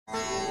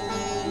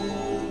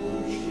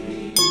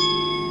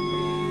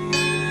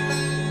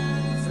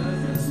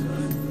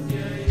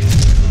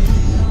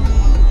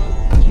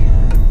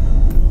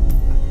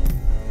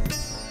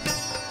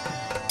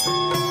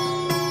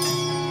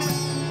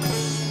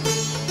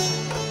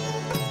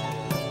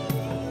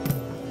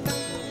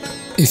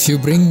If you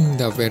bring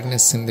the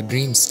awareness in the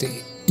dream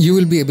state, you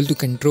will be able to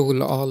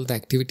control all the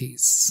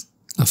activities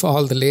of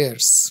all the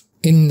layers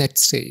in that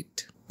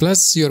state.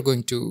 Plus, you're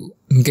going to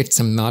get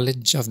some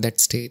knowledge of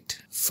that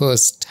state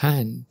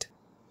firsthand.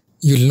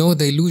 You'll know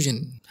the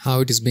illusion, how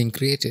it is being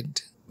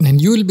created.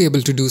 And you will be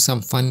able to do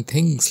some fun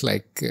things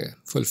like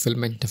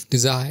fulfillment of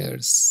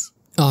desires.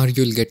 Or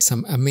you'll get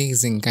some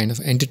amazing kind of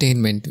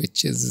entertainment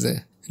which is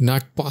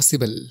not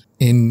possible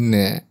in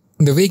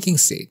the waking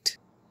state.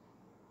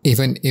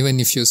 Even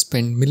if you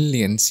spend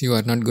millions, you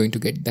are not going to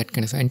get that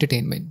kind of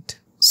entertainment.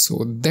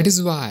 So that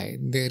is why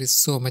there is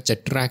so much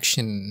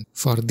attraction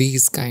for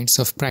these kinds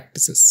of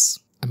practices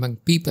among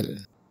people.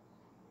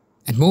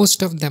 And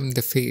most of them,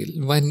 they fail.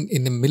 1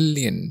 in a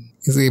million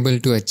is able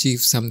to achieve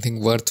something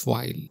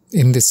worthwhile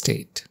in this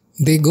state.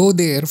 They go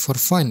there for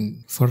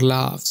fun, for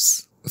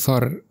laughs,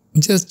 for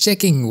just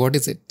checking what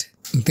is it.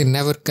 They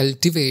never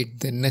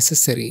cultivate the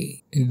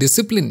necessary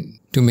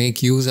discipline to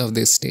make use of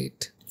this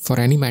state for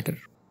any matter.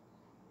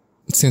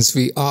 Since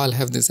we all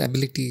have this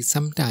ability,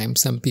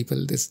 sometimes some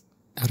people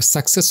are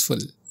successful,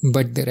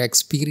 but their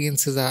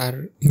experiences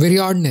are very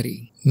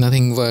ordinary.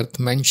 Nothing worth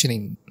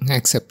mentioning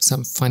except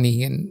some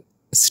funny and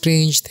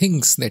strange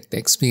things that they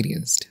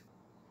experienced.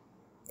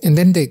 And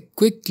then they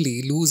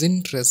quickly lose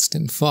interest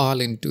and fall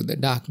into the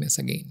darkness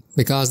again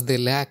because they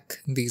lack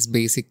these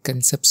basic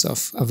concepts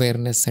of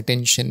awareness,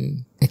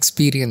 attention,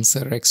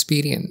 experiencer,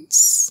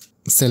 experience,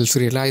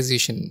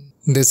 self-realization.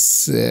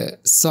 This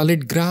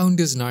solid ground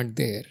is not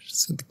there,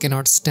 so they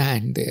cannot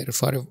stand there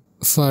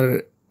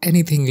for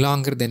anything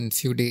longer than a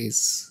few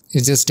days.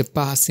 It's just a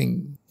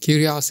passing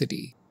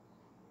curiosity.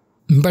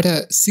 But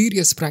a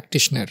serious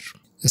practitioner,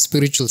 a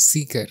spiritual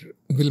seeker,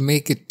 will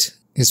make it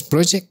his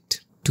project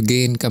to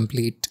gain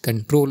complete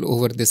control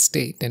over this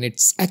state and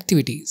its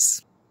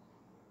activities.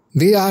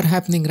 They are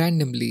happening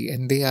randomly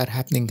and they are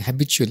happening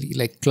habitually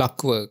like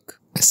clockwork.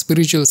 A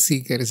spiritual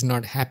seeker is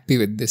not happy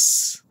with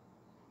this.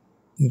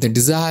 The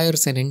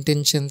desires and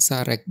intentions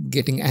are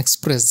getting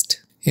expressed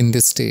in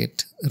this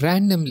state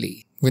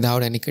randomly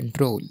without any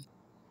control.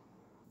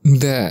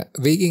 The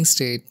waking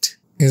state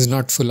is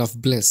not full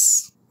of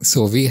bliss.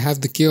 So we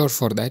have the cure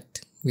for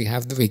that. We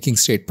have the waking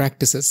state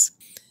practices.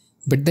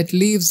 But that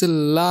leaves a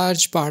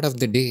large part of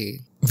the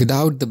day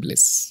without the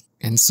bliss.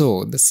 And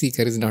so the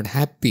seeker is not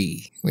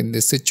happy with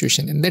this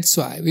situation. And that's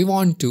why we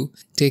want to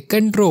take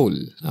control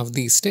of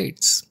these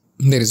states.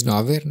 There is no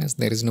awareness,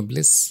 there is no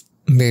bliss.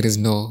 There is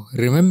no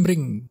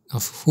remembering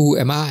of who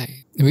am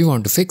I. We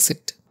want to fix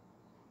it.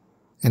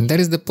 And that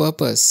is the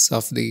purpose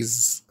of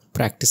these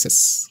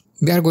practices.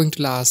 They are going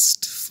to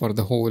last for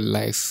the whole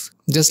life,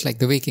 just like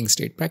the waking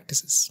state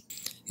practices.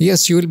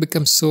 Yes, you will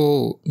become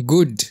so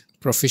good,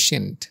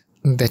 proficient,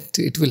 that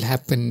it will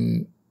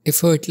happen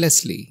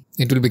effortlessly.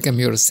 It will become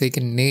your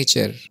second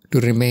nature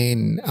to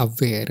remain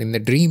aware in the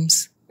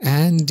dreams.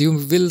 And you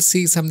will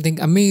see something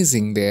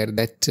amazing there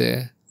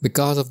that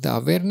because of the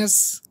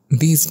awareness,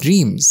 these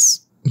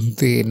dreams,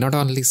 they not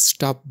only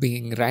stop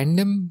being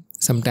random,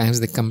 sometimes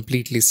they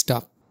completely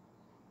stop.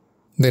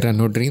 There are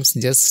no dreams,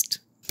 just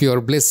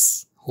pure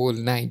bliss whole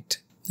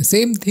night. The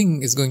same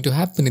thing is going to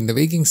happen in the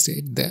waking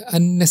state. The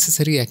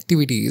unnecessary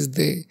activities,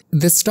 they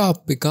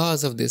stop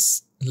because of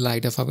this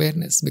light of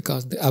awareness,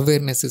 because the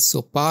awareness is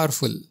so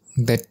powerful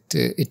that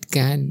it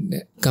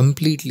can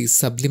completely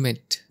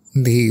sublimate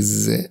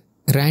these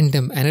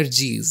random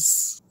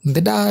energies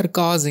that are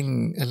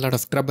causing a lot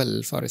of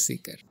trouble for a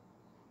seeker.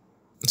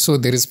 So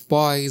there is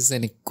poise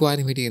and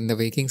equanimity in the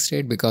waking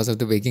state because of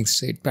the waking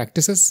state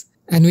practices.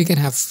 And we can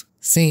have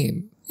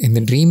same in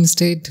the dream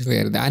state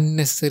where the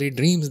unnecessary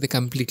dreams, they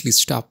completely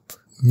stop.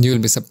 You will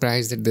be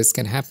surprised that this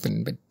can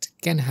happen, but it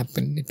can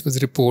happen. It was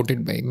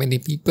reported by many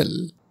people.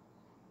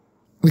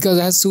 Because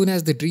as soon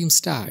as the dream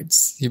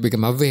starts, you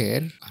become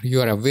aware, or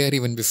you are aware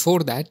even before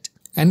that.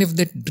 And if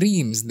the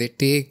dreams, they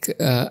take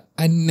an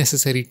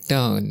unnecessary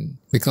turn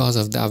because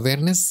of the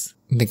awareness,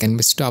 they can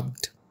be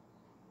stopped.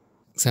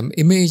 Some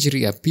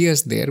imagery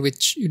appears there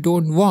which you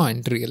don't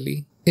want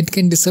really. It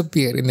can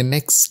disappear in the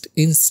next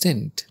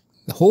instant.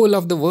 The whole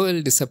of the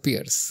world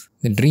disappears.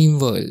 The dream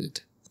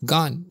world,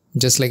 gone.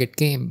 Just like it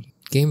came.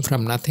 Came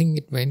from nothing,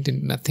 it went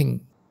into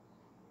nothing.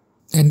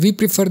 And we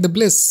prefer the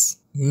bliss,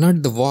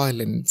 not the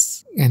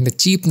violence and the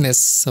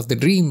cheapness of the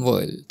dream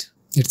world.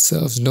 It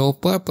serves no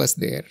purpose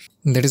there.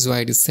 And that is why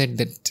it is said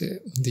that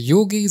the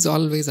yogi is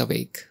always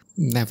awake,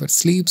 never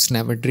sleeps,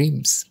 never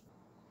dreams.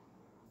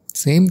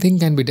 Same thing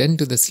can be done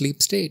to the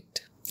sleep state.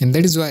 And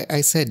that is why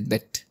I said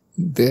that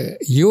the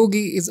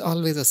yogi is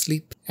always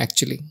asleep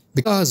actually.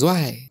 Because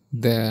why?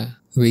 The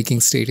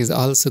waking state is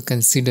also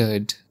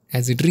considered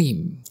as a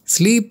dream.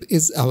 Sleep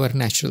is our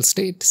natural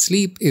state.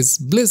 Sleep is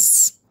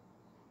bliss.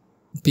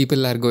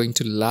 People are going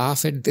to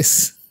laugh at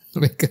this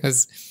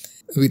because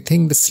we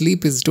think the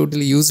sleep is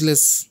totally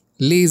useless,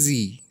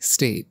 lazy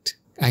state.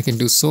 I can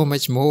do so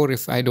much more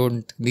if I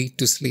don't need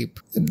to sleep.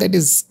 That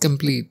is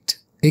complete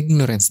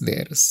ignorance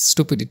there,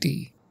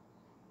 stupidity.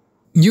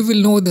 You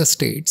will know the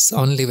states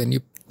only when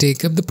you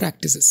take up the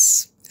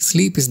practices.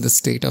 Sleep is the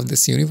state of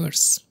this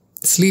universe.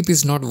 Sleep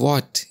is not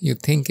what you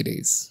think it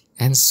is.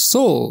 And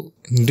so,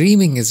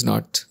 dreaming is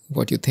not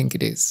what you think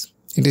it is.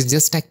 It is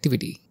just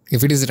activity.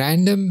 If it is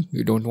random,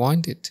 you don't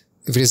want it.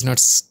 If it is not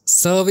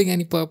serving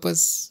any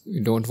purpose,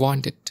 you don't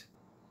want it.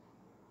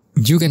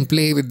 You can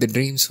play with the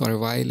dreams for a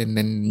while, and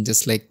then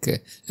just like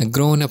a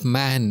grown-up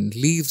man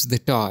leaves the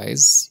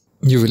toys,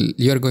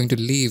 you are going to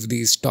leave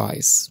these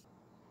toys.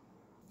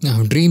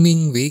 Now,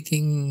 dreaming,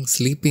 waking,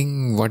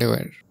 sleeping,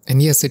 whatever.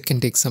 And yes, it can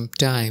take some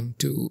time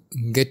to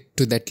get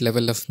to that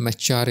level of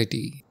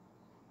maturity.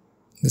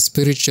 The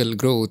spiritual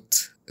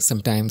growth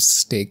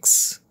sometimes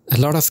takes a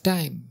lot of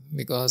time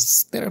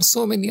because there are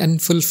so many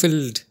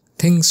unfulfilled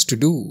things to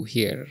do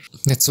here.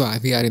 That's why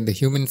we are in the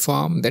human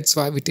form. That's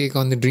why we take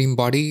on the dream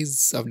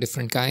bodies of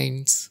different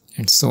kinds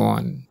and so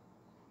on.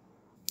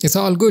 It's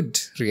all good,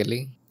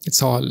 really.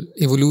 It's all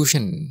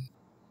evolution.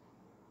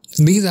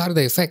 These are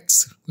the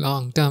effects,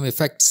 long-term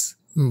effects.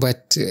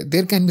 But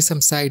there can be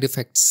some side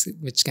effects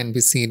which can be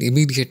seen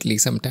immediately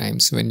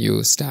sometimes when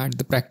you start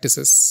the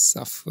practices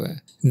of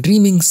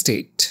dreaming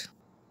state.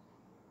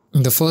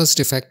 The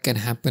first effect can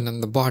happen on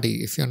the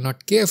body. If you're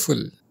not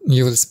careful,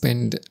 you will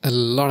spend a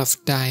lot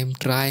of time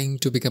trying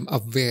to become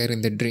aware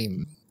in the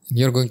dream.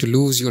 You're going to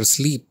lose your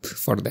sleep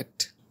for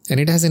that. And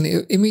it has an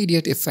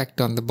immediate effect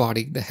on the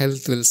body. The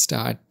health will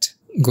start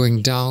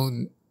going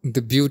down.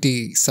 The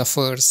beauty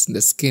suffers.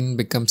 The skin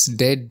becomes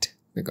dead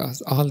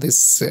because all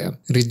this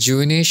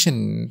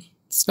rejuvenation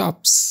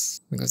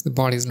stops because the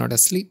body is not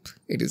asleep.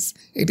 It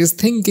is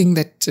thinking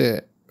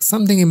that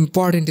something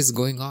important is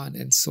going on,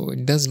 and so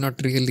it does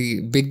not really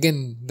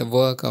begin the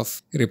work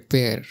of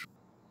repair.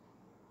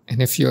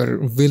 And if your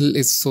will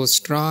is so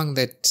strong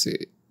that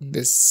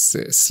this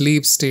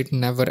sleep state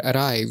never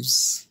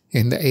arrives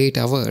in the 8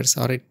 hours,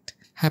 or it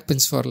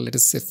happens for, let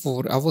us say,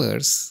 4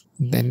 hours,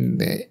 then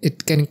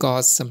it can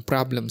cause some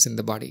problems in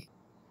the body.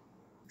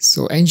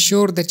 So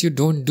ensure that you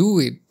don't do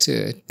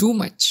it too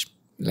much.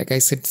 Like I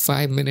said,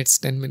 5 minutes,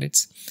 10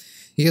 minutes.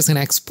 Yes, an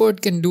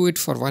expert can do it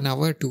for 1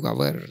 hour, 2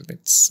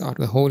 hours, or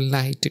the whole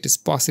night. It is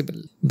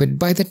possible. But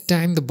by that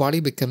time, the body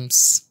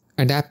becomes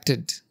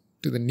adapted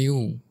to the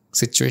new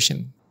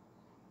situation.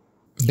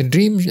 The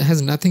dream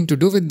has nothing to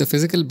do with the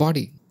physical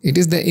body. It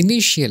is the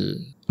initial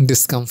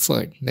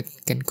discomfort that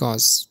can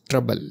cause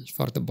trouble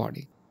for the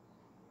body.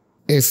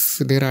 If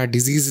there are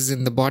diseases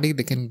in the body,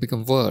 they can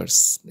become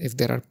worse. If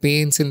there are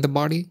pains in the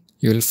body,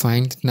 you will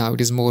find now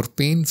it is more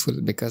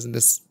painful because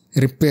this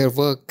repair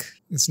work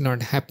is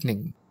not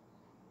happening.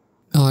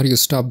 Or you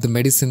stop the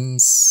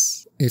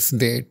medicines if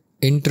they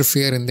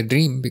interfere in the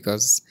dream,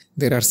 because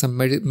there are some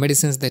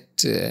medicines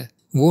that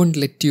won't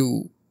let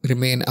you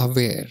remain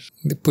aware.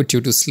 They put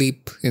you to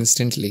sleep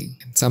instantly.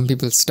 And some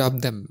people stop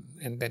them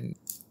and then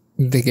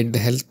they get the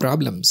health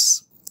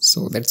problems.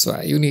 So that's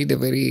why you need a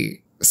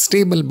very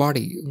stable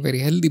body, very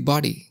healthy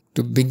body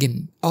to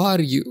begin. Or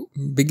you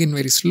begin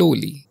very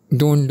slowly.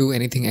 Don't do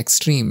anything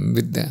extreme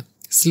with the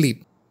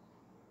sleep.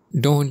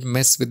 Don't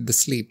mess with the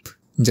sleep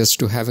just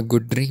to have a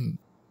good dream.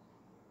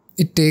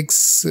 It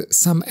takes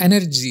some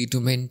energy to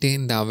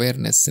maintain the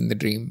awareness in the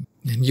dream.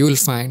 And you will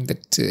find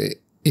that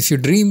if you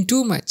dream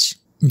too much,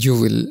 you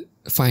will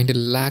find a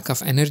lack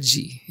of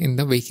energy in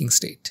the waking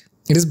state.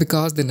 It is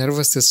because the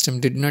nervous system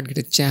did not get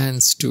a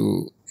chance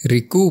to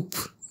recoup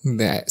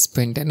the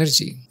spent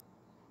energy.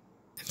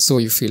 So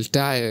you feel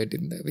tired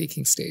in the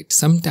waking state.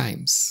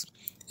 Sometimes,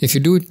 if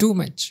you do it too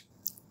much,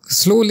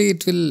 slowly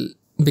it will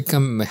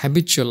become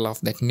habitual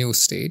of that new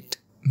state.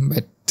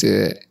 But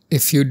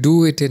if you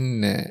do it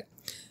in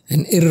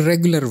an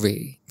irregular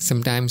way,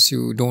 sometimes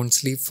you don't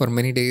sleep for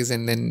many days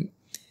and then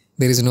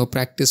there is no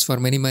practice for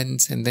many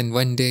months, and then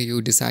one day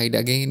you decide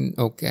again,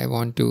 okay, I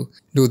want to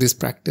do this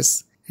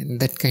practice. And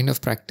that kind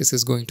of practice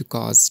is going to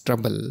cause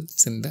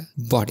troubles in the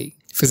body,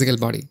 physical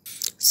body.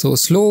 So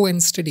slow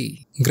and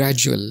steady,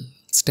 gradual,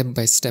 step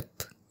by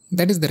step.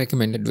 That is the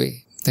recommended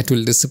way. That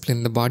will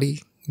discipline the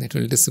body. That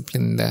will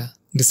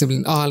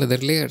discipline all other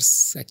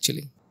layers,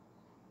 actually.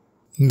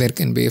 There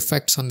can be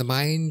effects on the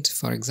mind.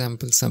 For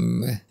example,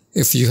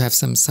 if you have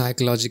some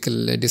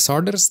psychological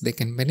disorders, they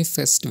can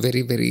manifest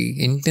very, very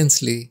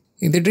intensely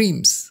in the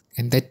dreams.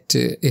 And that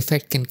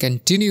effect can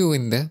continue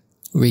in the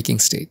waking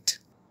state.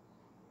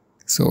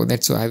 So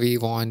that's why we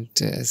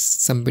want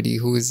somebody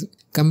who is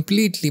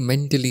completely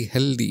mentally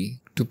healthy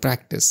to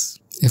practice.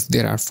 If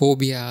there are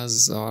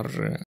phobias or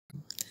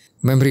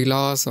memory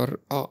loss or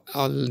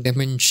all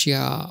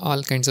dementia,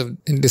 all kinds of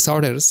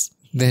disorders,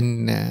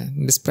 then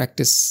this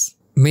practice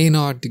may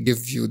not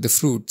give you the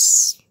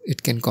fruits.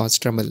 It can cause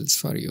troubles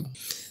for you.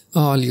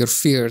 All your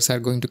fears are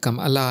going to come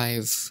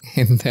alive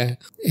in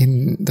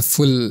the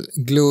full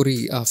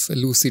glory of a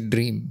lucid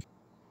dream.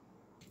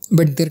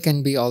 But there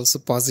can be also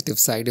positive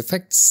side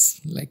effects,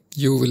 like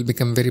you will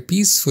become very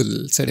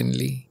peaceful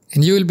suddenly.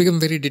 And you will become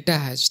very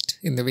detached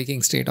in the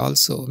waking state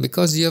also,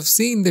 because you have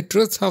seen the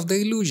truth of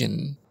the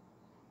illusion.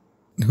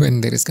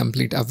 When there is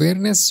complete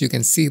awareness, you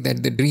can see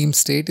that the dream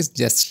state is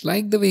just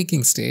like the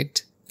waking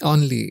state,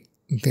 only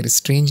there is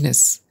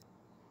strangeness.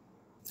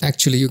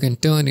 Actually, you can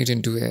turn it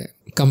into a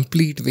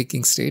complete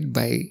waking state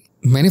by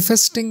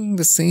manifesting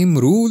the same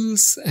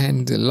rules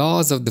and the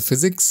laws of the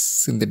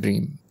physics in the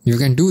dream. You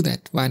can do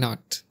that. Why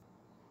not?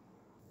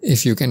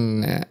 If you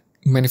can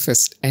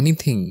manifest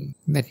anything,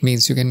 that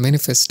means you can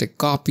manifest a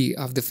copy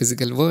of the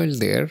physical world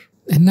there.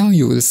 And now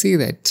you will see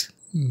that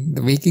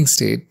the waking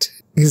state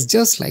is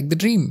just like the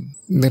dream.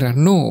 There are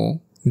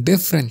no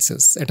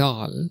differences at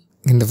all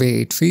in the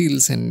way it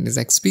feels and is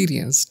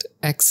experienced,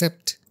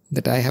 except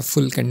that I have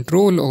full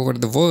control over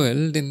the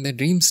world in the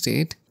dream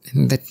state,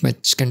 and that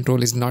much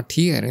control is not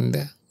here in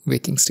the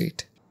waking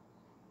state.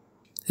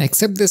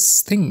 Except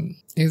this thing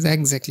is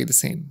exactly the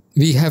same.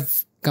 We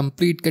have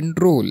complete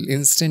control,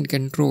 instant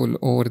control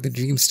over the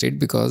dream state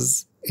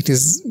because it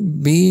is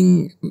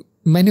being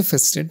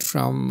manifested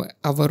from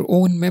our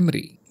own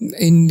memory,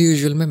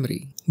 individual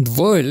memory.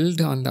 The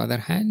world, on the other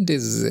hand,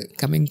 is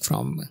coming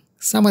from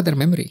some other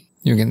memory.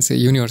 You can say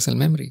universal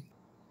memory.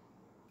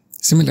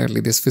 Similarly,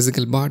 this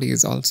physical body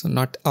is also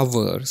not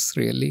ours,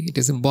 really. It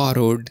is a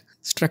borrowed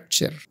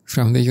structure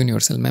from the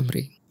universal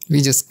memory.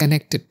 We just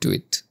connected to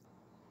it.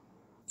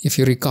 If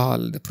you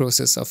recall the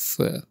process of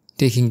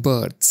taking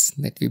births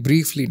that we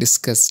briefly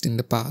discussed in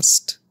the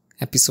past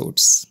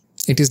episodes,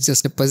 it is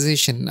just a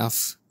possession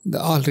of the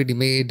already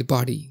made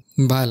body,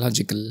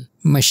 biological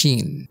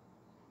machine.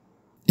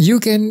 You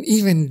can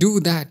even do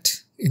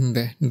that in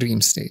the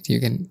dream state. You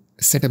can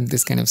set up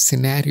this kind of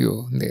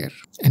scenario there.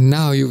 And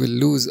now you will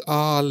lose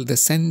all the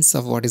sense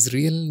of what is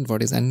real and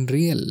what is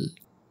unreal.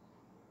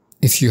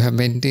 If you have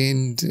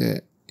maintained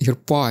your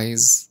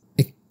poise,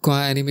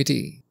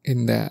 equanimity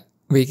in the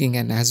waking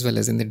and as well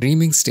as in the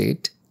dreaming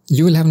state,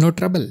 you will have no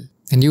trouble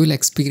and you will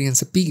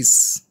experience a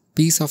peace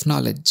of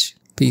knowledge,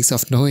 peace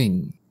of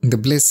knowing. The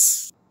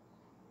bliss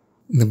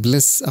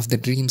of the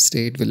dream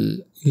state will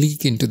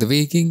leak into the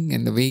waking,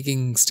 and the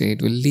waking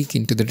state will leak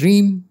into the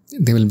dream.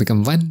 They will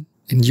become one,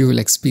 and you will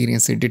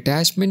experience a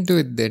detachment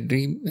with the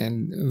dream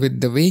and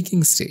with the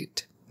waking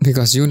state,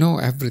 because you know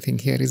everything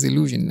here is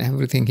illusion.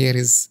 Everything here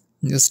is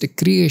just a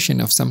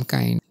creation of some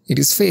kind. It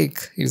is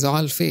fake. It is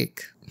all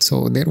fake.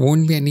 So there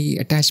won't be any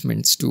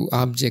attachments to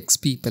objects,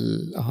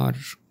 people, or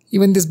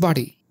even this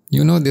body.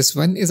 You know, this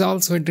one is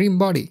also a dream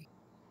body.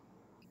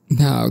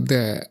 Now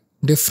the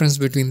difference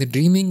between the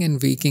dreaming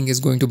and waking is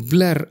going to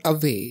blur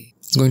away.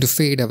 It's going to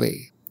fade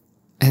away.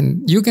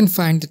 And you can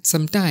find that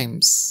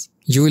sometimes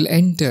you will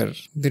enter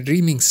the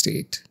dreaming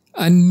state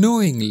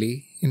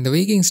unknowingly in the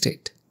waking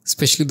state,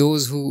 especially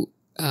those who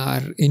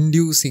are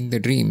inducing the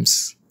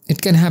dreams.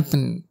 It can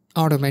happen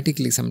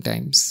automatically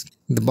sometimes.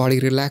 The body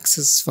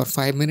relaxes for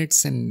 5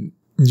 minutes and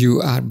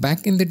you are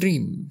back in the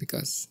dream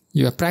because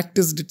you have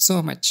practiced it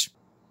so much.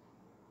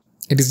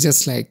 It is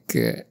just like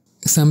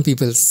some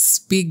people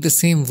speak the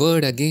same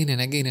word again and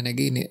again and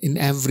again. In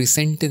every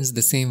sentence,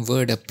 the same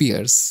word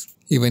appears,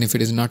 even if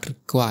it is not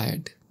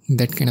required.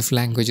 That kind of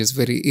language is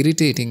very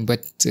irritating,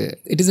 but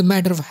it is a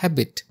matter of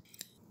habit.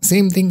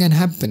 Same thing can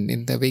happen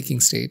in the waking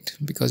state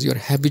because you are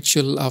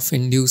habitual of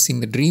inducing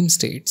the dream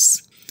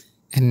states,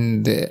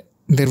 and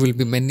there will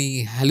be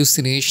many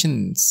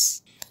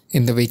hallucinations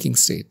in the waking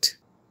state.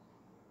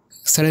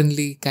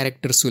 Suddenly,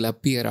 characters will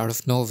appear out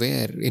of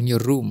nowhere in your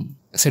room.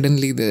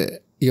 Suddenly,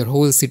 your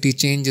whole city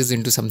changes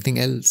into something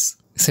else.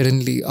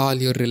 Suddenly, all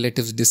your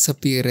relatives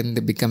disappear and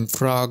they become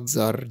frogs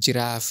or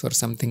giraffe or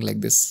something like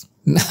this.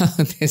 Now,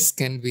 this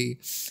can be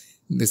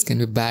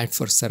bad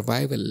for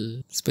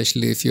survival,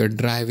 especially if you're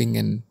driving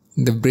and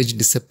the bridge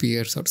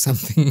disappears or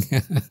something.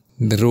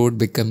 The road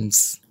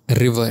becomes a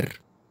river.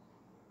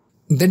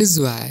 That is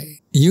why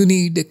you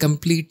need a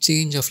complete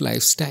change of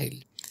lifestyle.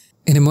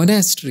 In a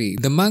monastery,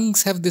 the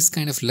monks have this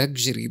kind of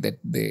luxury that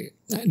they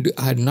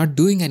are not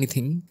doing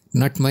anything,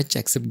 not much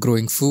except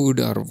growing food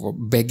or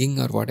begging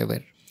or whatever.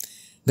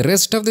 The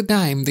rest of the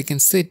time they can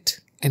sit,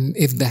 and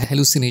if the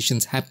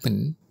hallucinations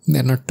happen, they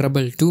are not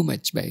troubled too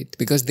much by it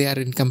because they are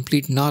in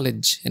complete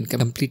knowledge and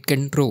complete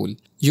control.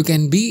 You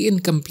can be in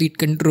complete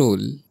control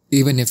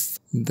even if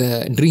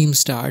the dream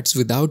starts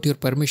without your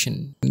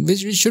permission, which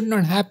should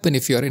not happen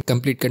if you are in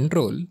complete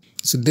control.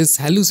 So these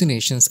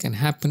hallucinations can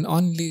happen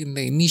only in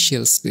the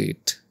initial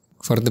state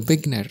for the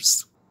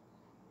beginners.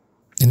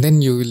 And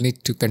then you will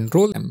need to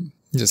control them,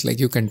 just like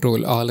you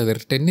control all other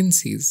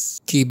tendencies.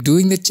 Keep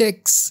doing the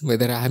checks,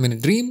 whether I am in a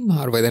dream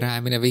or whether I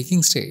am in a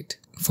waking state.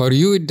 For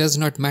you, it does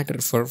not matter.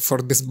 For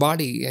this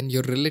body and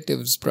your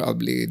relatives,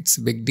 probably it's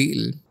a big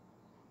deal.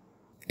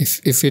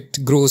 If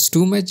it grows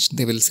too much,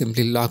 they will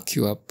simply lock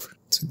you up.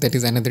 So that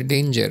is another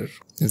danger.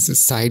 It's a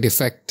side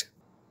effect.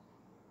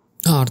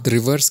 Or the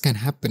reverse can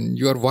happen.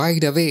 You are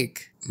wide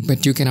awake,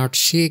 but you cannot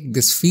shake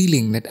this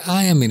feeling that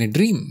I am in a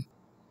dream.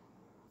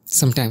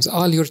 Sometimes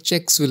all your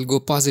checks will go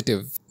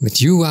positive,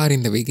 that you are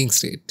in the waking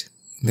state.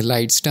 The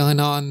lights turn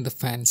on, the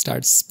fan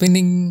starts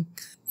spinning,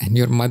 and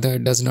your mother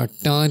does not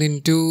turn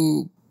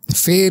into a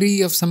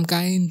fairy of some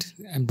kind,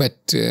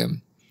 but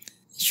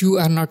you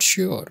are not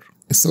sure.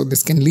 So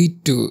this can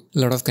lead to a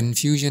lot of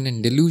confusion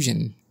and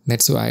delusion.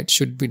 That's why it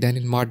should be done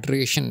in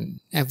moderation.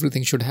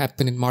 Everything should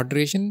happen in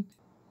moderation.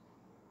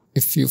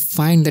 if you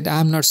find that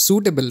I'm not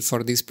suitable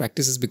for these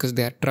practices because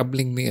they are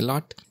troubling me a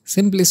lot,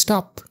 simply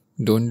stop.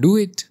 Don't do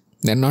it.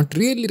 They're not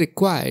really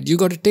required. You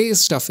got a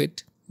taste of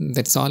it.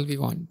 That's all we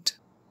want.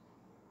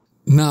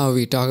 Now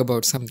we talk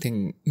about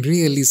something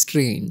really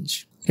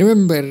strange.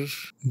 Remember,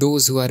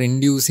 those who are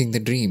inducing the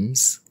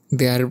dreams,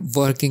 they are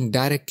working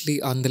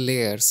directly on the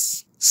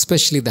layers,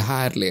 especially the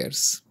higher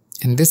layers.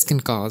 And this can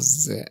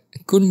cause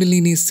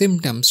Kundalini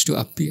symptoms to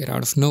appear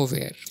out of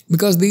nowhere.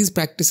 Because these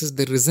practices,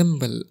 they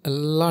resemble a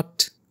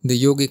lot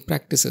the yogic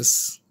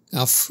practices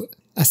of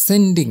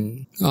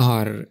ascending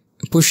or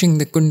pushing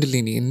the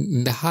Kundalini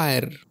in the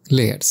higher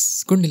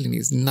layers. Kundalini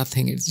is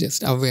nothing, it's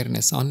just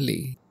awareness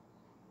only.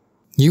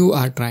 You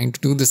are trying to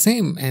do the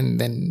same, and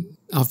then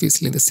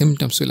obviously the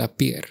symptoms will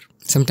appear.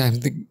 Sometimes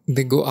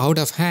they go out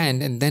of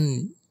hand, and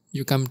then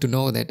you come to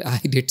know that I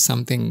did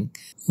something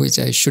which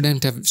I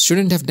shouldn't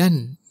have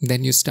done.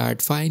 Then you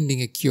start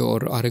finding a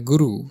cure or a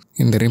guru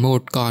in the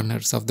remote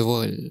corners of the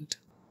world.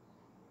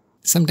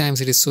 Sometimes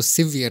it is so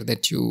severe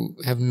that you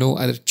have no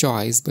other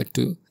choice but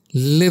to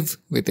live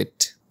with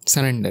it,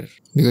 surrender,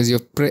 because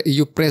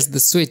you press the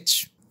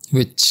switch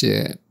which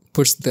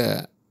puts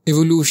the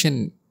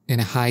evolution in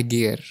a high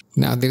gear.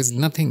 Now there is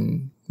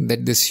nothing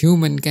that this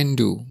human can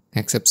do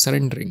except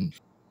surrendering.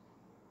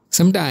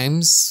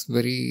 Sometimes,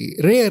 very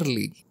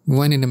rarely,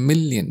 1 in a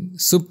million,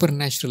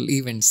 supernatural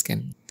events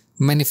can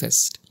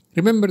manifest.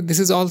 Remember, this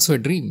is also a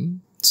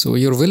dream. So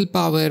your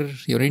willpower,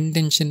 your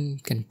intention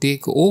can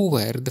take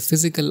over the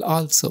physical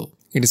also.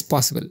 It is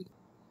possible.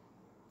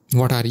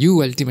 What are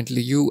you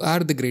ultimately? You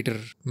are the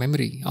greater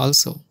memory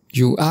also.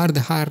 You are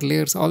the higher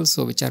layers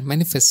also, which are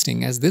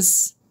manifesting as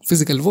this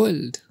physical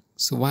world.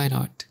 So why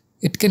not?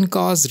 It can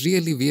cause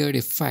really weird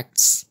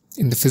effects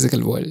in the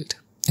physical world.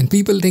 And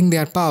people think they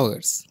are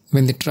powers.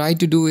 When they try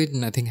to do it,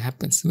 nothing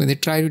happens. When they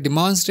try to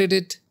demonstrate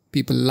it,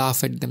 people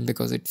laugh at them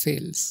because it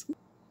fails.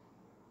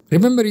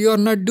 Remember, you are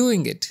not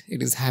doing it.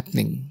 It is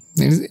happening.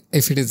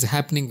 If it is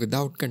happening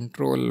without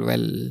control,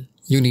 well,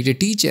 you need a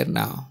teacher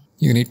now.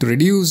 You need to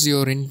reduce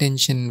your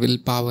intention,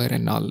 willpower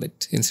and all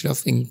that instead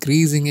of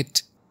increasing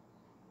it.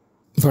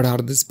 What are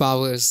these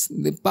powers?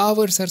 The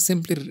powers are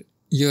simply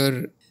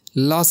your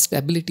lost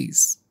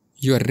abilities.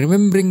 You are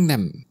remembering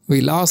them.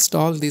 We lost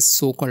all these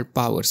so-called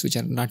powers, which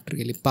are not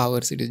really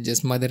powers. It is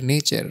just Mother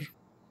Nature.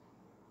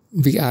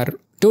 We are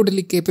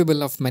totally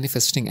capable of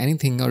manifesting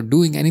anything or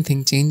doing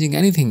anything, changing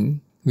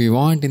anything we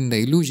want in the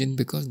illusion,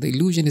 because the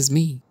illusion is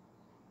me.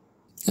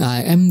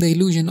 I am the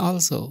illusion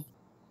also.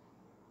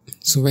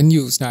 So when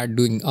you start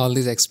doing all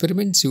these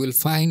experiments, you will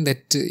find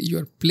that you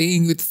are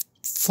playing with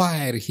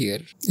fire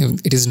here.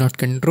 If it is not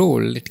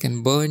controlled, it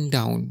can burn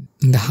down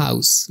the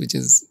house, which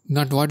is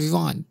not what we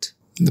want.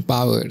 The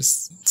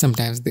powers,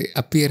 sometimes they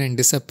appear and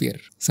disappear.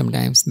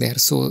 Sometimes they are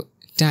so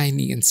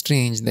tiny and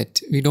strange that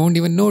we don't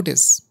even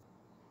notice.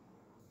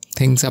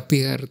 Things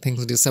appear,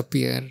 things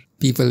disappear,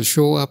 people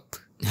show up,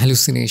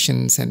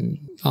 hallucinations and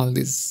all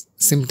these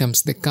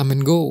symptoms, they come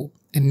and go.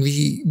 And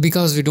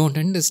because we don't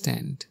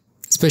understand,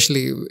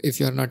 especially if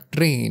you are not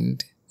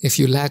trained, if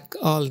you lack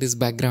all this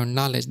background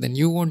knowledge, then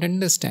you won't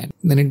understand.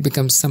 Then it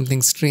becomes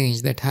something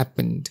strange that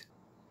happened.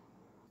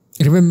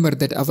 Remember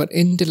that our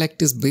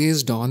intellect is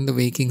based on the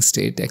waking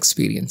state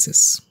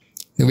experiences.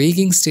 The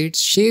waking state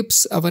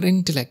shapes our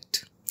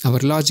intellect, our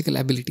logical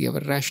ability, our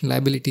rational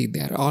ability.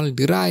 They are all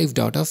derived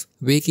out of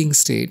waking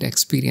state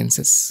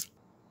experiences.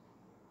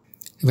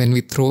 When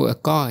we throw a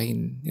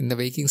coin in the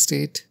waking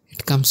state,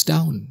 it comes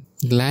down,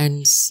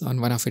 lands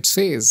on one of its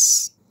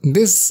face.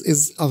 This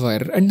is our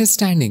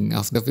understanding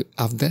of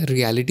the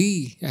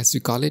reality, as we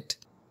call it.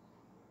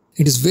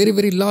 It is very,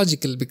 very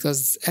logical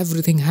because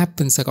everything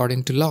happens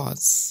according to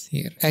laws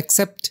here,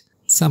 except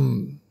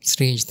some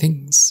strange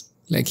things.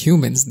 Like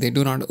humans, they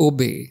do not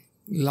obey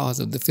laws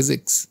of the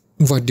physics.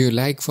 What do you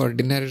like for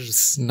dinner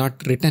is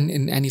not written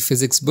in any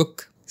physics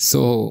book.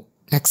 So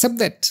accept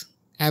that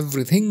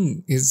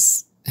everything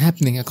is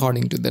happening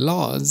according to the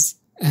laws,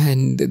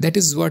 and that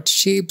is what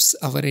shapes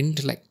our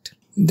intellect.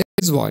 That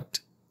is what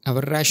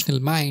our rational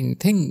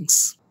mind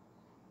thinks.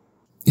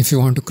 If you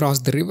want to cross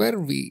the river,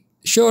 we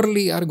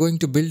surely are going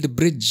to build a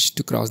bridge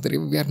to cross the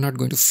river. We are not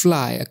going to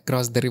fly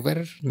across the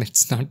river.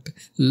 That's not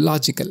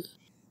logical.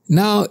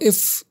 Now,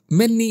 if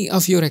many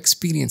of your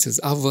experiences,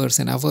 hours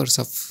and hours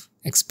of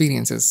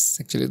experiences,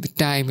 actually the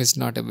time is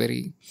not a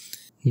very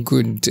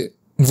good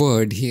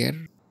word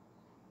here.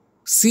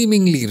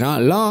 Seemingly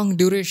long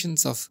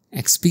durations of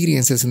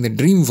experiences in the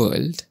dream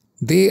world,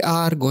 they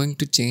are going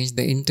to change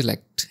the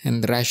intellect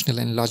and the rational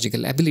and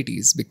logical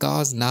abilities,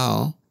 because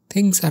now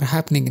things are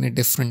happening in a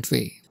different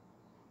way.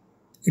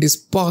 It is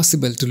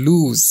possible to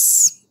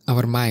lose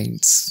our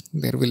minds.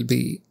 There will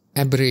be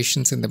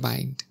aberrations in the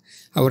mind.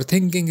 Our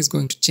thinking is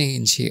going to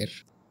change here.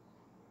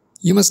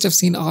 You must have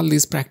seen all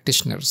these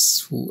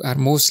practitioners who are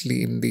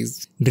mostly in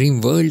these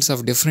dream worlds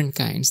of different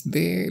kinds.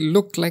 They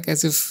look like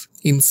as if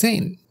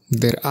insane.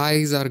 Their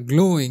eyes are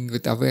glowing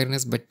with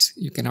awareness, but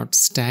you cannot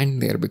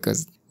stand there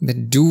because the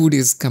dude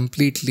is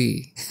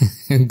completely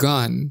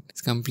gone.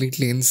 It's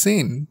completely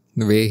insane.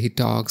 The way he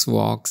talks,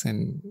 walks,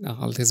 and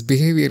all his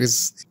behavior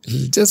is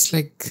just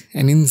like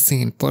an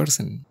insane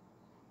person.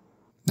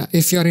 Now,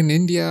 if you're in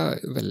India,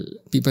 well,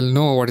 people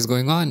know what is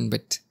going on,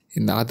 but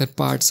in the other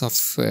parts of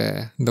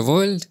the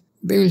world,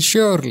 they will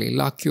surely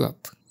lock you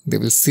up. They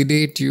will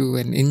sedate you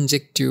and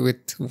inject you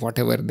with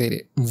whatever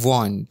they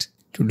want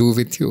to do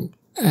with you.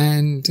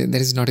 And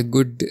that is not a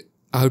good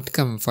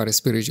outcome for a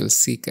spiritual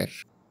seeker.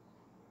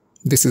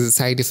 This is a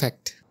side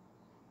effect.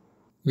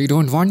 We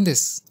don't want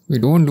this. We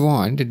don't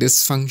want a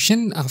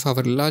dysfunction of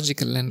our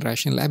logical and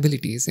rational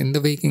abilities in the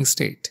waking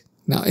state.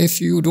 Now,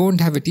 if you don't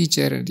have a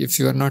teacher, and if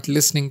you are not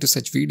listening to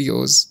such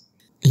videos,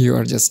 you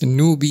are just a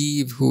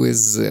newbie who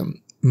is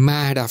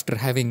mad after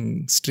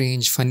having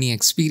strange, funny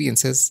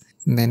experiences,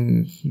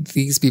 then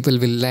these people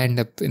will land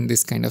up in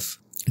this kind of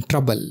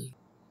trouble.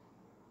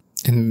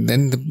 And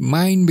then the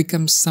mind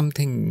becomes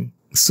something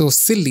so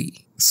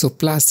silly, so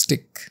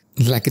plastic,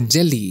 like a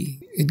jelly.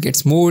 It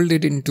gets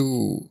molded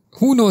into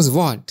who knows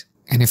what.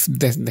 And if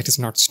that is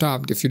not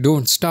stopped, if you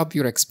don't stop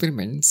your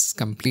experiments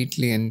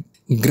completely and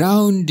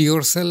ground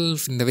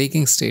yourself in the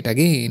waking state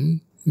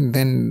again,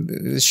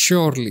 then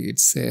surely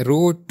it's a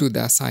road to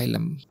the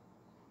asylum.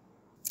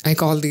 I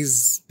call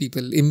these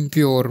people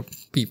impure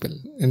people,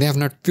 and they have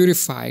not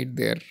purified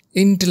their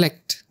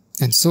intellect,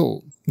 and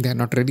so they are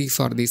not ready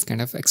for these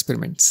kind of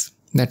experiments.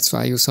 That's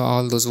why you saw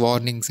all those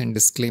warnings and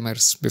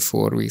disclaimers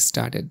before we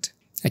started.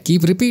 I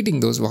keep repeating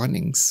those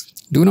warnings.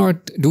 Do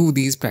not do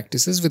these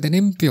practices with an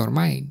impure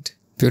mind.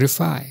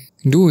 Purify.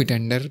 Do it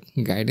under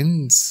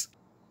guidance.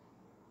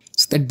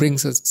 So that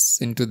brings us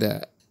into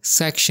the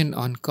section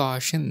on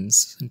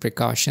cautions and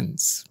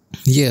precautions.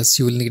 Yes,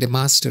 you will need a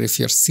master if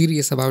you're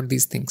serious about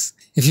these things.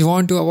 If you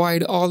want to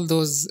avoid all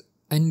those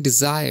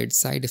undesired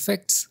side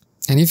effects,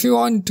 and if you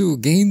want to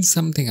gain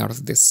something out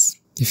of this,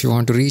 if you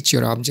want to reach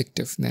your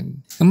objective,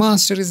 then a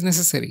master is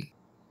necessary.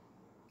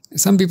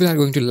 Some people are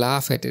going to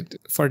laugh at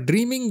it. For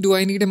dreaming, do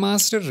I need a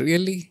master?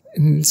 Really?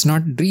 It's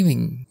not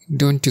dreaming.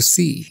 Don't you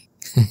see?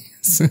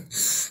 So,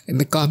 in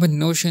the common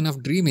notion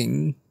of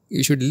dreaming,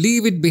 you should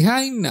leave it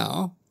behind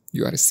now.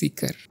 You are a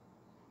seeker.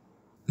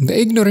 The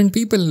ignorant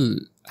people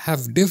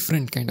have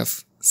different kind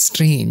of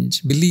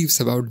strange beliefs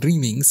about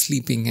dreaming,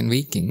 sleeping and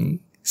waking.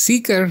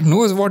 Seeker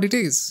knows what it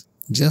is.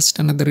 Just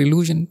another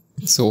illusion.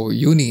 So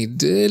you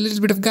need a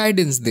little bit of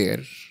guidance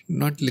there.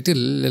 Not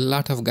little, a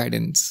lot of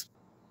guidance.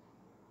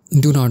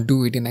 Do not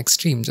do it in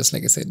extreme, just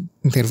like I said.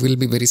 There will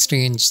be very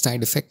strange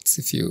side effects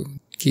if you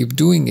keep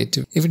doing it.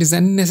 If it is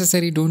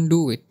unnecessary, don't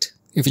do it.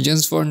 If you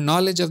just want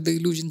knowledge of the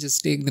illusion,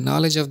 just take the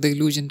knowledge of the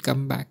illusion,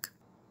 come back.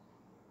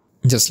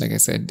 Just like I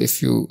said,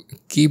 if you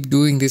keep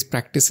doing these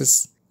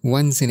practices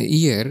once in a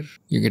year,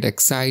 you get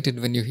excited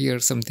when you hear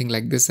something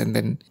like this, and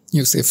then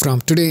you say,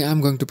 from today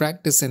I'm going to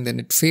practice, and then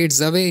it fades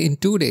away in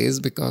 2 days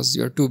because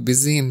you're too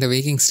busy in the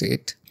waking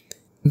state,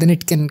 then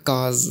it can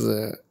cause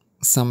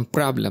some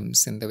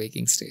problems in the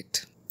waking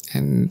state.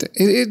 And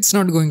it's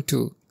not going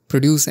to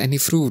produce any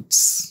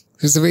fruits.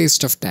 It's a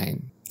waste of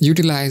time.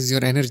 Utilize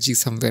your energy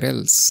somewhere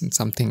else, in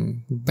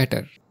something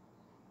better.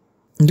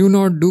 Do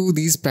not do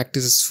these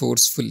practices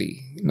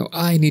forcefully. No,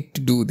 I need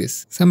to do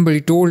this.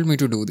 Somebody told me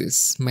to do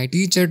this. My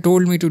teacher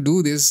told me to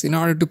do this. In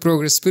order to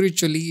progress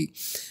spiritually,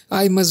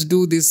 I must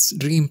do these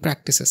dream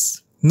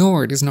practices.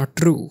 No, it is not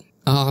true.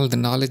 All the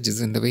knowledge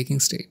is in the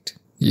waking state.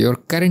 Your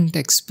current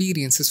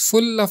experience is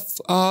full of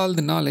all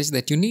the knowledge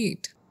that you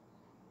need.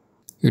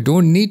 You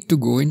don't need to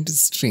go into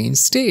strange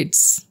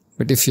states.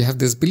 But if you have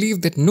this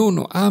belief that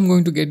no, I'm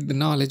going to get the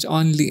knowledge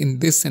only in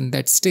this and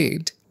that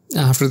state,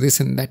 after this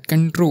and that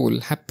control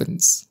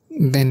happens,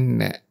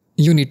 then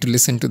you need to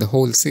listen to the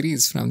whole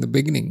series from the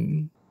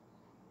beginning.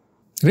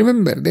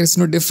 Remember, there is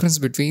no difference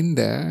between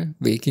the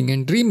waking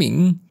and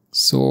dreaming.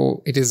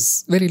 So it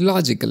is very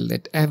logical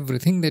that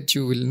everything that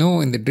you will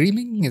know in the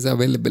dreaming is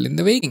available in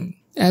the waking.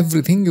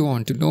 Everything you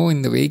want to know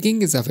in the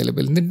waking is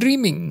available in the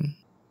dreaming.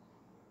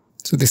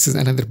 So this is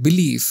another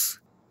belief.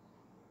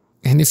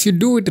 And if you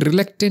do it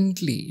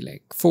reluctantly,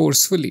 like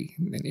forcefully,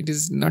 then it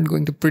is not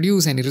going to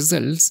produce any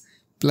results.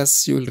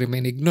 Plus you will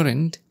remain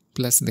ignorant.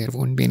 Plus there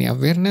won't be any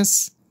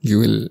awareness. You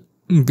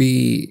will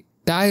be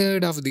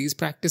tired of these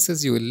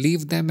practices. You will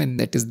leave them, and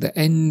that is the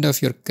end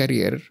of your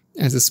career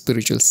as a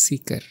spiritual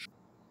seeker.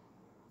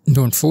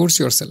 Don't force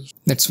yourself.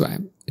 That's why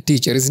a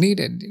teacher is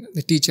needed.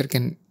 The teacher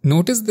can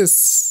notice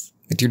this,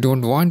 that you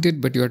don't want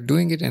it, but you are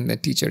doing it, and the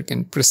teacher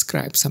can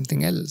prescribe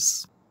something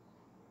else.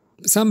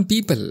 Some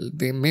people,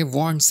 they may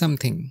want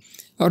something,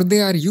 or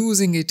they are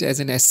using it as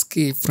an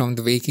escape from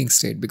the waking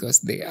state because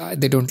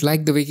they don't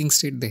like the waking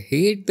state. They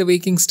hate the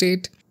waking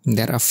state.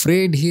 They're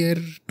afraid here,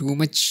 too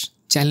much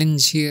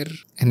challenge here,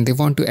 and they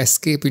want to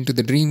escape into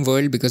the dream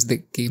world because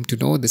they came to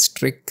know this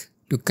trick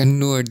to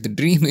convert the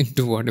dream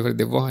into whatever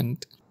they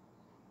want.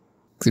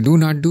 So do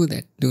not do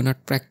that. Do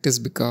not practice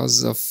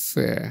because of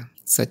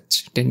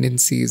such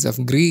tendencies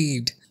of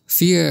greed,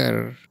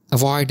 fear,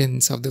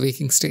 avoidance of the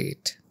waking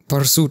state,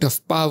 pursuit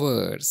of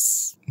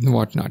powers,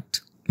 whatnot.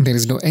 There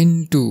is no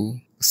end to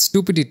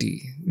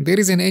stupidity. There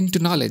is an end to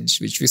knowledge,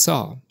 which we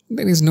saw.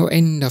 There is no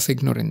end of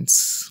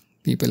ignorance.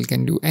 People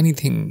can do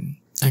anything.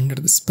 under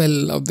the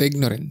spell of the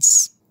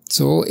ignorance.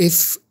 So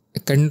if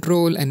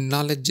control and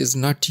knowledge is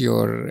not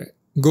your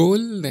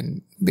goal,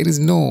 then there is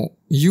no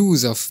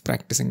use of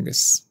practicing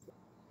this.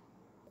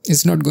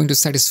 It's not going to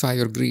satisfy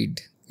your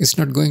greed. It's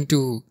not going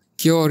to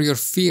cure your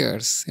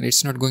fears, and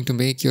it's not going to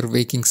make your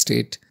waking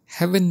state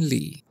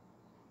heavenly.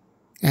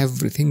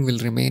 Everything will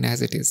remain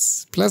as it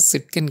is. Plus,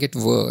 it can get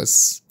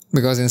worse,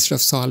 because instead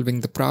of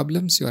solving the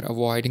problems, you are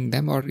avoiding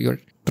them, or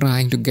you're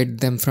trying to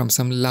get them from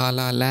some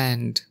la-la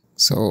land.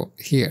 So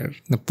here,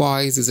 the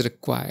poise is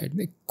required.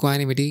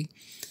 Equanimity,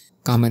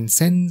 common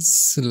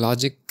sense,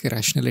 logic,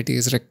 rationality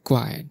is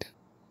required.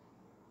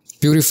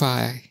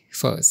 Purify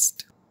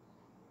first.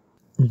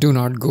 Do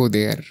not go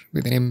there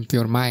with an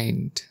impure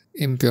mind,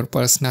 impure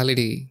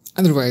personality.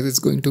 Otherwise, it's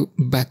going to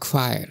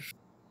backfire.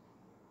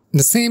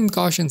 The same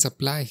cautions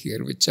apply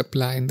here, which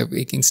apply in the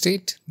waking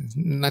state.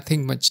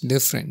 Nothing much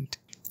different.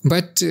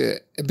 But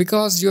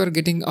because you are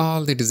getting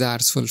all the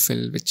desires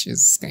fulfilled, which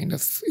is kind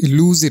of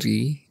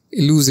illusory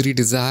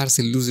desires,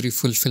 illusory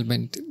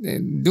fulfillment,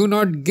 do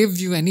not give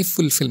you any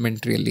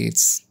fulfillment really.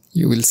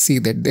 You will see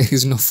that there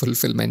is no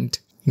fulfillment.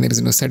 There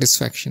is no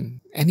satisfaction.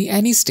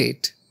 Any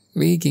state,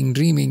 waking,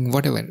 dreaming,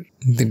 whatever,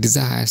 the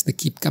desires, they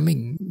keep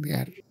coming. They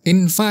are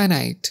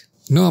infinite.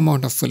 No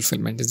amount of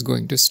fulfillment is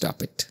going to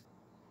stop it.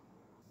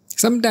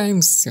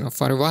 Sometimes,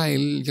 for a while,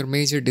 your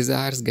major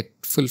desires get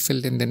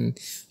fulfilled and then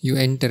you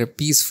enter a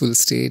peaceful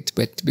state.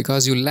 But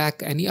because you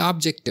lack any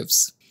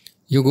objectives,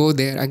 you go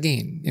there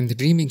again in the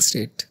dreaming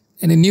state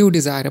and a new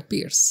desire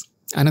appears.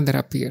 Another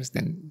appears,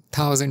 then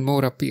 1,000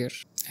 more appear.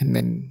 And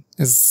then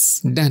it's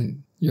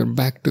done. You're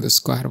back to the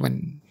square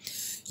one.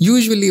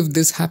 Usually if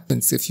this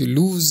happens, if you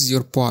lose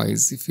your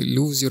poise, if you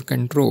lose your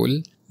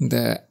control,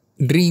 the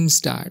dream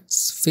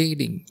starts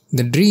fading.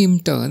 The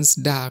dream turns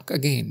dark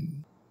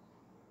again.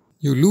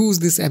 You lose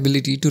this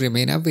ability to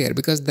remain aware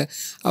because the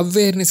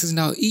awareness is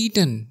now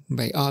eaten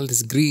by all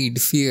this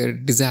greed, fear,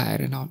 desire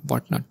and all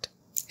whatnot.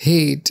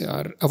 Hate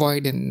or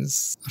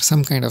avoidance or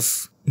some kind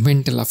of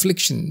mental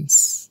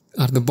afflictions,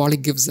 or the body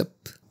gives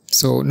up.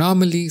 So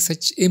normally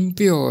such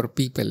impure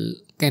people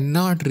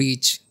cannot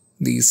reach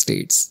these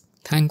states.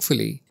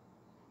 Thankfully,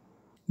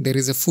 there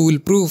is a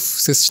foolproof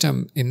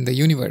system in the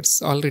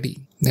universe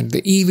already that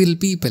the evil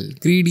people,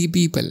 greedy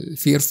people,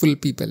 fearful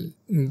people,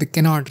 they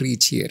cannot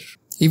reach here.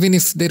 Even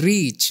if they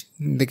reach,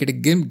 they get a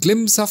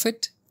glimpse of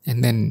it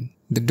and then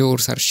the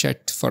doors are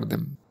shut for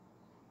them.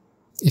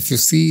 If you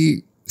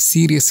see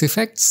serious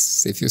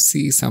effects, if you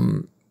see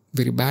some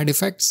very bad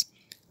effects,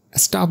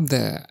 stop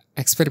the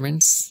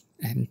experiments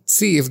and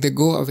see if they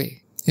go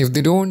away. If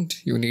they don't,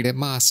 you need a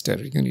master,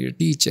 you need a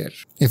teacher.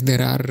 If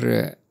there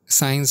are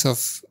signs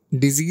of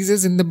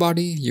diseases in the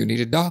body, you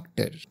need a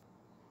doctor.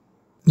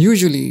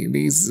 Usually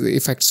these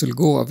effects will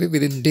go away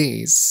within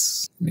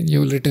days. Then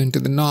you will return to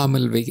the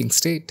normal waking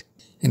state.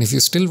 And if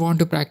you still want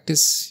to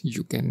practice,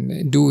 you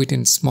can do it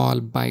in small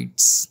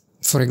bites.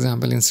 For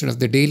example, instead of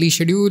the daily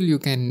schedule, you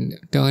can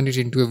turn it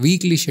into a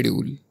weekly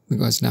schedule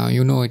because now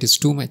you know it is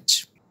too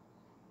much.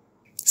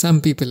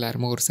 Some people are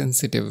more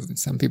sensitive.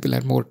 Some people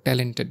are more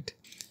talented.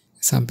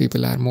 Some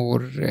people are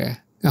more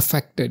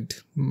affected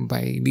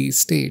by these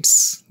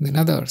states than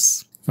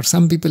others. For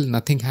some people,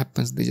 nothing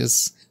happens. They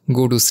just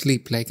go to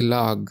sleep like a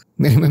log.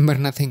 They remember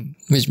nothing,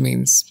 which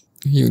means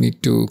you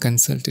need to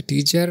consult a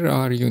teacher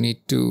or you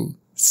need to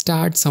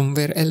start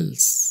somewhere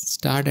else.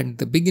 Start at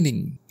the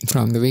beginning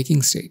from the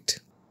waking state.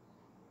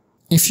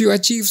 If you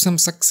achieve some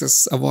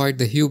success, avoid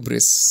the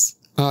hubris.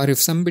 Or if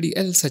somebody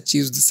else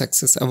achieves the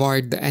success,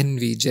 avoid the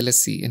envy,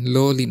 jealousy and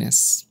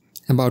lowliness,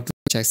 about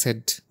which I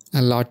said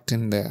a lot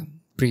in the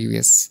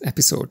previous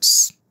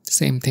episodes.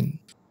 Same thing.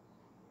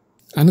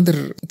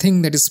 Another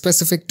thing that is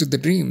specific to the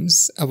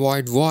dreams,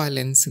 avoid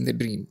violence in the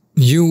dream.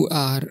 You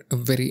are a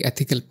very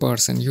ethical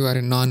person. You are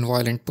a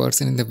non-violent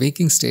person in the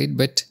waking state,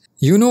 but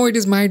you know it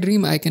is my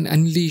dream. I can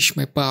unleash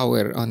my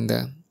power on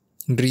the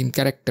dream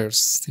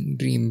characters and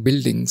dream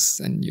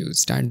buildings, and you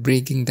start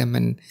breaking them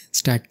and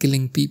start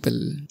killing people.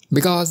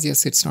 Because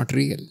yes, it's not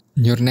real.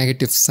 Your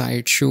negative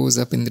side shows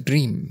up in the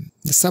dream.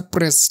 The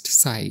suppressed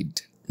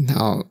side.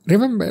 Now,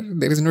 remember,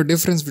 there is no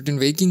difference between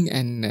waking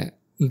and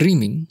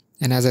dreaming.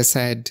 And as I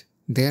said,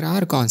 there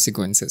are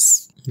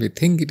consequences. We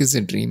think it is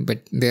a dream, but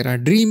there are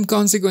dream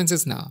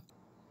consequences now.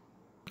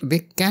 They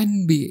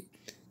can be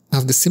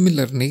of the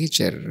similar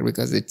nature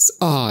because it's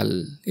all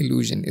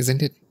illusion,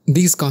 isn't it?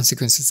 These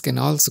consequences can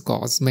also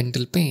cause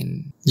mental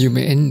pain. You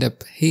may end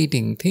up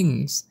hating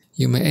things.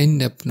 You may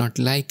end up not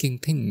liking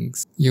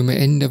things. You may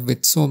end up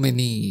with so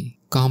many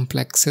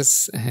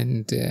complexes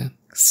and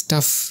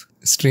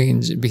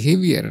strange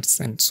behaviors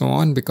and so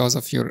on because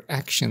of your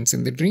actions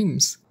in the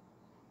dreams.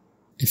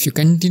 If you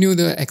continue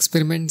the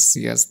experiments,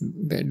 yes,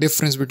 the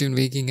difference between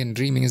waking and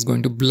dreaming is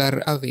going to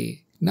blur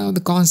away. Now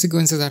the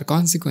consequences are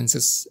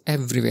consequences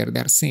everywhere,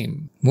 they are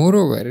same.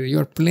 Moreover, you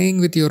are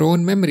playing with your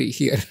own memory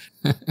here.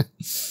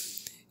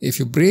 If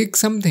you break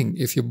something,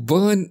 if you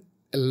burn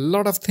a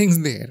lot of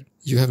things there,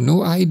 you have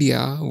no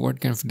idea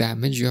what kind of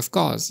damage you have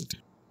caused.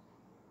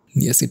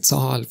 Yes, it's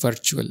all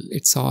virtual,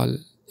 it's all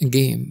a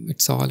game,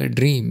 it's all a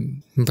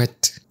dream.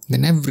 But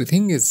then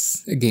everything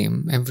is a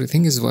game,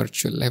 everything is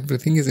virtual,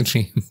 everything is a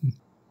dream.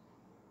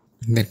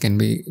 There can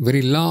be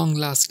very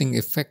long-lasting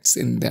effects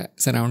in the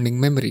surrounding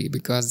memory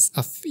because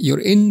of your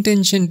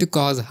intention to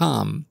cause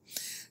harm.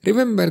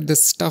 Remember, the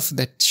stuff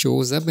that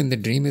shows up in the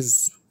dream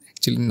is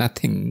actually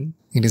nothing.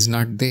 It is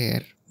not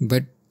there.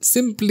 But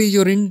simply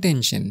your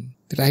intention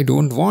that I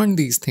don't want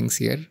these things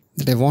here,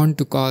 that I want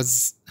to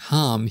cause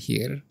harm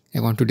here,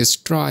 I want to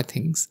destroy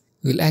things,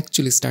 will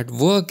actually start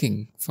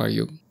working for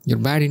you. Your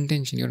bad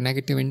intention, your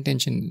negative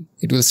intention,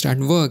 it will start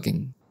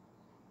working.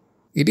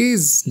 It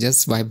is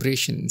just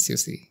vibrations, you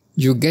see.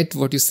 You get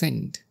what you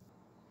send.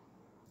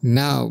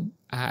 Now,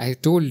 I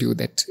told you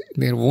that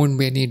there won't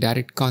be any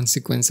direct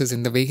consequences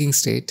in the waking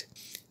state.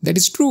 That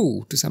is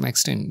true to some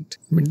extent.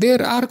 But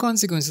there are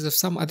consequences of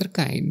some other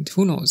kind.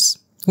 Who knows?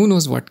 Who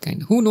knows what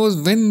kind? Who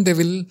knows when they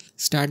will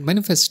start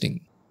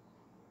manifesting?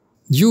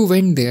 You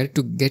went there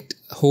to get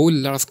a whole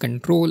lot of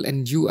control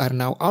and you are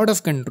now out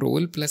of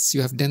control. Plus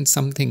you have done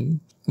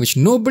something which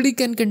nobody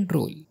can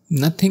control.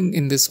 Nothing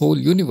in this whole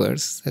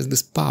universe has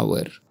this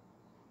power.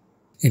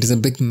 It is a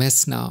big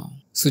mess now.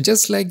 So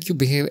just like you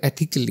behave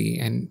ethically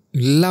and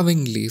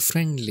lovingly,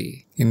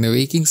 friendly in the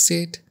waking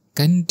state,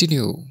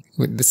 continue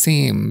with the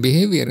same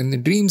behavior in the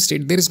dream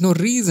state. There is no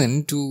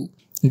reason to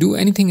do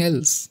anything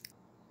else.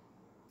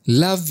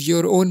 Love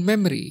your own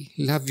memory.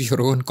 Love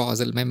your own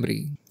causal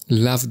memory.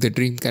 Love the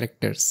dream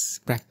characters.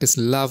 Practice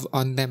love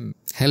on them.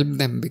 Help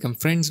them. Become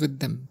friends with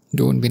them.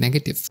 Don't be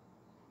negative.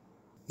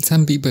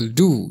 Some people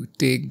do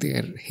take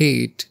their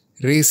hate,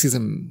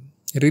 racism,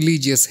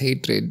 religious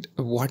hatred,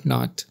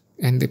 whatnot,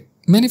 and they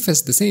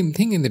manifest the same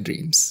thing in the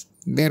dreams.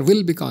 There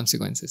will be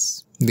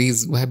consequences.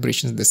 These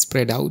vibrations, they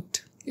spread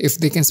out. If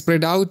they can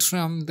spread out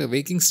from the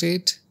waking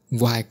state,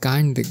 why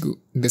can't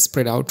they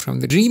spread out from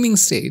the dreaming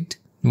state?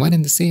 One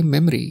and the same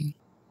memory.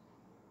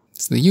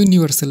 It's the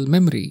universal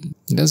memory.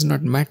 It does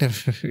not matter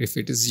if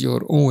it is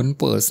your own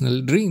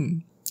personal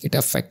dream. It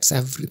affects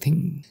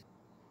everything.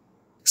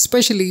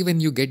 Especially when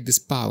you get this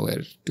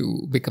power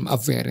to become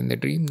aware in the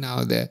dream.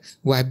 Now the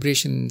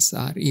vibrations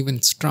are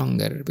even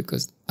stronger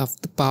because of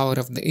the power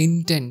of the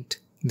intent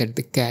that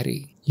they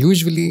carry.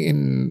 Usually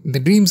in the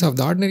dreams of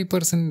the ordinary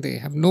person, they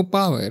have no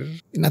power.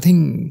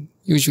 Nothing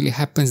usually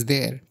happens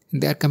there.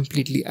 They are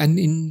completely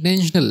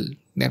unintentional.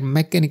 They are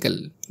mechanical.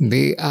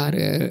 They are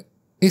an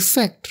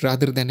effect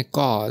rather than a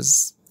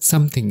cause.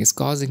 Something is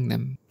causing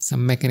them.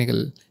 Some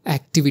mechanical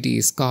activity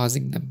is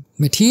causing them.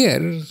 But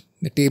here,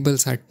 the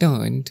tables are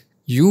turned.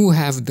 You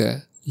have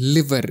the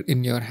liver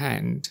in your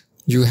hand.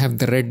 You have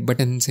the red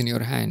buttons in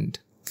your hand.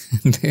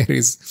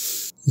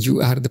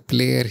 You are the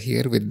player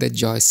here with the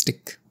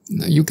joystick.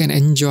 You can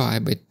enjoy,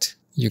 but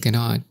you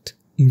cannot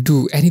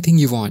do anything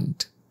you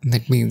want.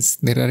 That means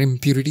there are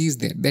impurities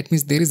there. That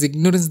means there is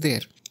ignorance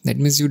there. That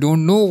means you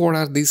don't know what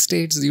are these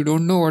states. You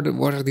don't know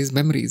what are these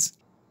memories.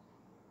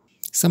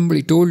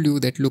 Somebody told you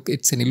that, look,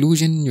 it's an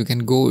illusion. You can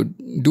go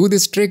do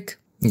this trick,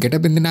 get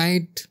up in the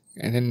night,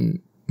 and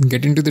then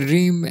get into the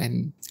dream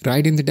and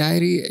write in the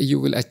diary. You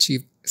will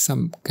achieve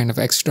some kind of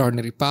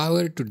extraordinary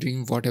power to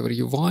dream whatever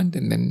you want,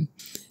 and then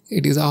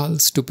it is all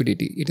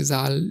stupidity. It is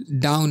all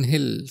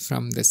downhill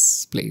from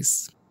this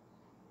place.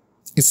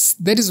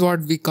 That is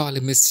what we call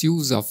a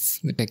misuse of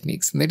the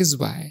techniques. That is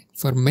why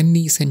for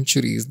many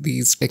centuries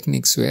these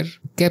techniques were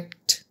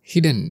kept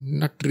hidden.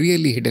 Not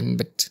really hidden,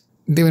 but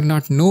they were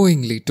not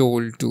knowingly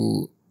told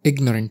to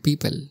ignorant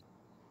people.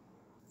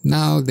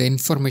 Now the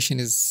information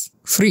is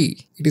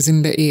free. It is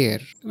in the air.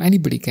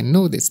 Anybody can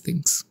know these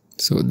things.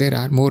 So there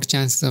are more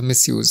chances of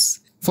misuse.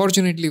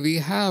 Fortunately, we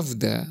have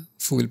the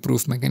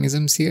foolproof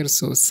mechanisms here.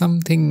 So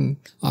something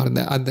or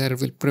the other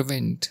will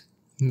prevent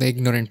the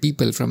ignorant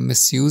people from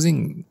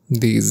misusing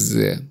these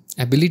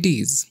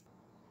abilities.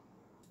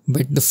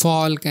 But the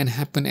fall can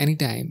happen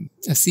anytime.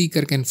 A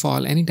seeker can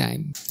fall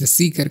anytime. The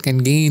seeker can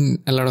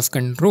gain a lot of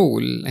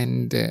control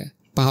and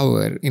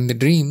power in the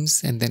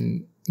dreams, and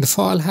then the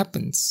fall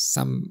happens.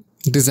 Some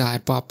desire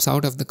pops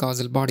out of the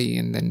causal body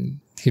and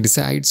then he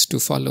decides to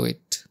follow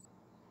it.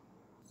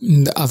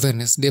 The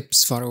awareness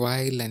dips for a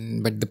while,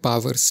 but the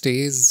power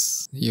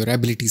stays, your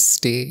abilities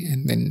stay,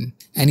 and then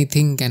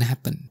anything can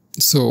happen.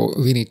 So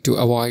we need to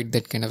avoid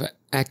that kind of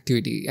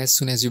activity. As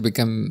soon as you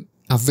become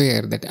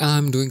aware that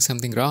I'm doing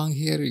something wrong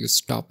here, you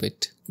stop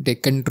it.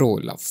 Take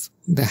control of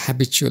the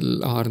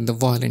habitual or the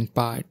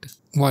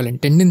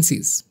violent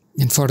tendencies.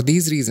 And for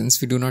these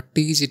reasons, we do not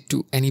teach it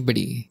to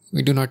anybody.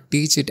 We do not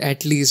teach it,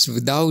 at least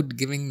without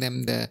giving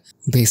them the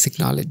basic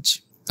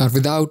knowledge, or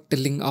without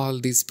telling all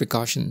these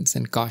precautions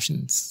and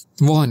cautions,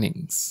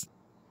 warnings.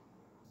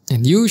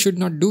 And you should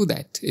not do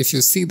that. If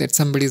you see that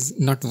somebody is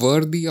not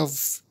worthy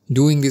of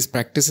doing these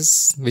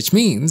practices, which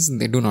means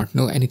they do not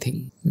know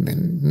anything,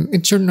 then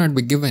it should not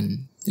be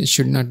given. It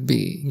should not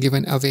be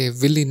given away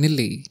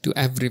willy-nilly to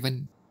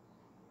everyone.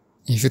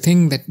 If you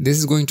think that this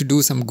is going to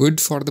do some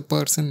good for the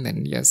person,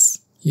 then yes,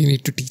 you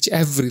need to teach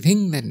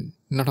everything then,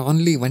 not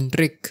only one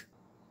trick.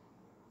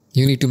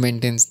 You need to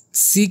maintain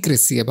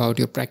secrecy about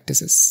your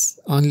practices.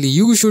 Only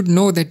you should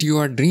know that you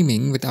are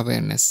dreaming with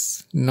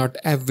awareness, not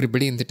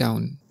everybody in the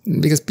town.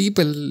 Because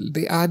people,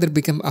 they either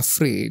become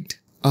afraid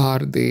or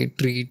they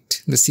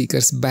treat the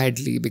seekers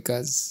badly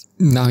because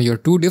now you're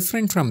too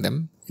different from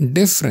them.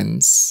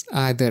 Difference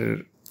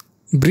either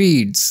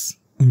breeds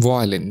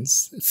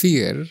violence,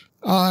 fear,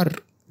 or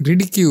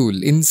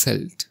ridicule,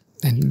 insult.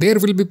 And there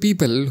will be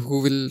people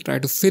who will try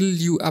to fill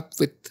you up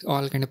with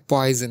all kind of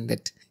poison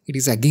that it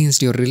is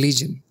against your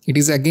religion, it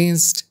is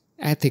against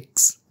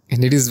ethics,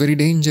 and it is very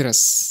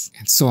dangerous,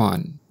 and so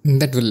on.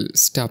 That will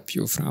stop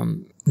you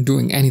from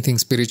doing anything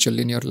spiritual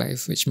in your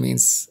life, which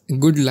means a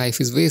good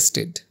life is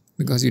wasted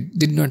because you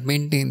did not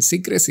maintain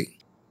secrecy.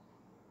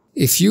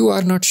 If you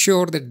are not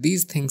sure that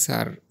these things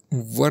are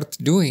worth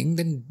doing,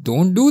 then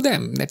don't do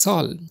them. That's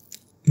all.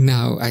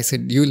 Now, I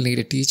said you'll need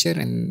a teacher,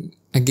 and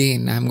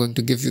again, I'm going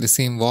to give you the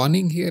same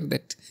warning here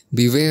that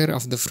beware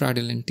of the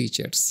fraudulent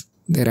teachers.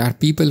 There are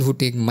people who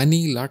take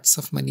money, lots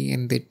of money,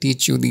 and they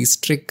teach you this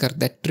trick or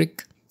that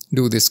trick.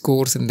 Do this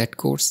course and that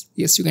course.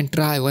 Yes, you can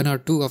try one or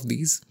two of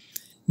these.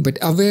 But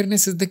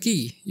awareness is the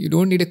key. You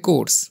don't need a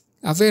course.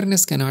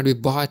 Awareness cannot be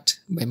bought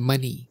by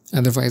money.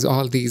 Otherwise,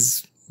 all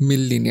these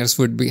millionaires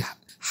would be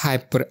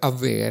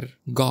hyper-aware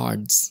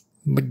gods.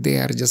 But they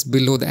are just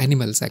below the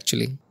animals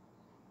actually.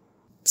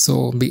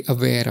 So be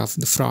aware of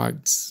the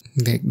frauds.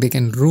 They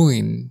can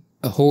ruin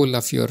the whole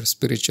of your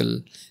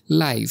spiritual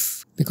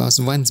life, because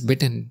once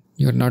bitten,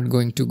 you're not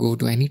going to go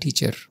to any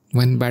teacher.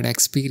 One bad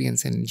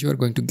experience and you're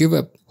going to give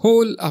up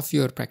whole of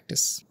your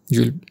practice.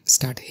 You'll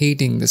start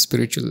hating the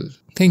spiritual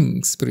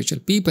things, spiritual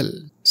people.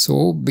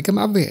 So become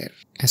aware.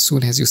 As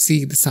soon as you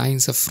see the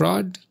signs of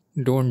fraud,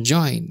 don't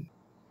join.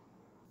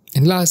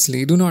 And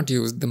lastly, do not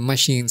use the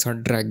machines or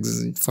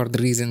drugs for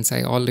the reasons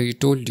I already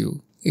told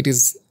you. It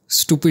is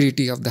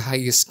stupidity of the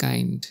highest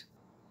kind.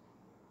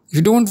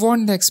 You don't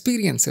want the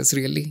experiences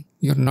really.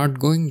 You're not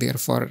going there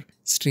for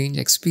strange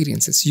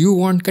experiences. You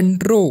want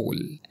control.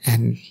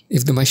 And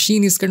if the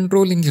machine is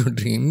controlling your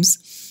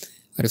dreams,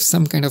 or if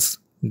some kind of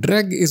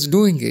drug is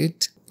doing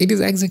it, it is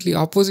exactly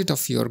opposite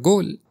of your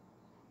goal.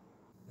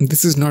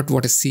 This is not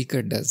what a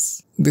seeker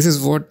does. This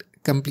is what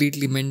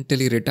completely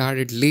mentally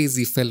retarded,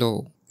 lazy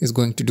fellow is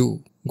going to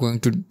do. Going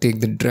to take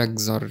the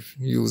drugs or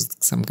use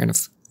some kind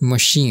of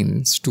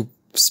machines to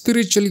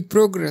spiritually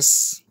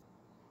progress.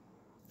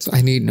 So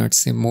I need not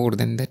say more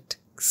than that.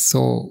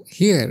 So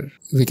here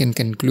we can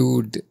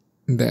conclude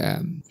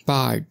the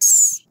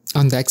parts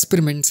on the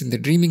experiments in the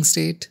dreaming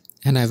state,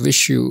 and I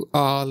wish you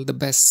all the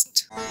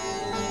best.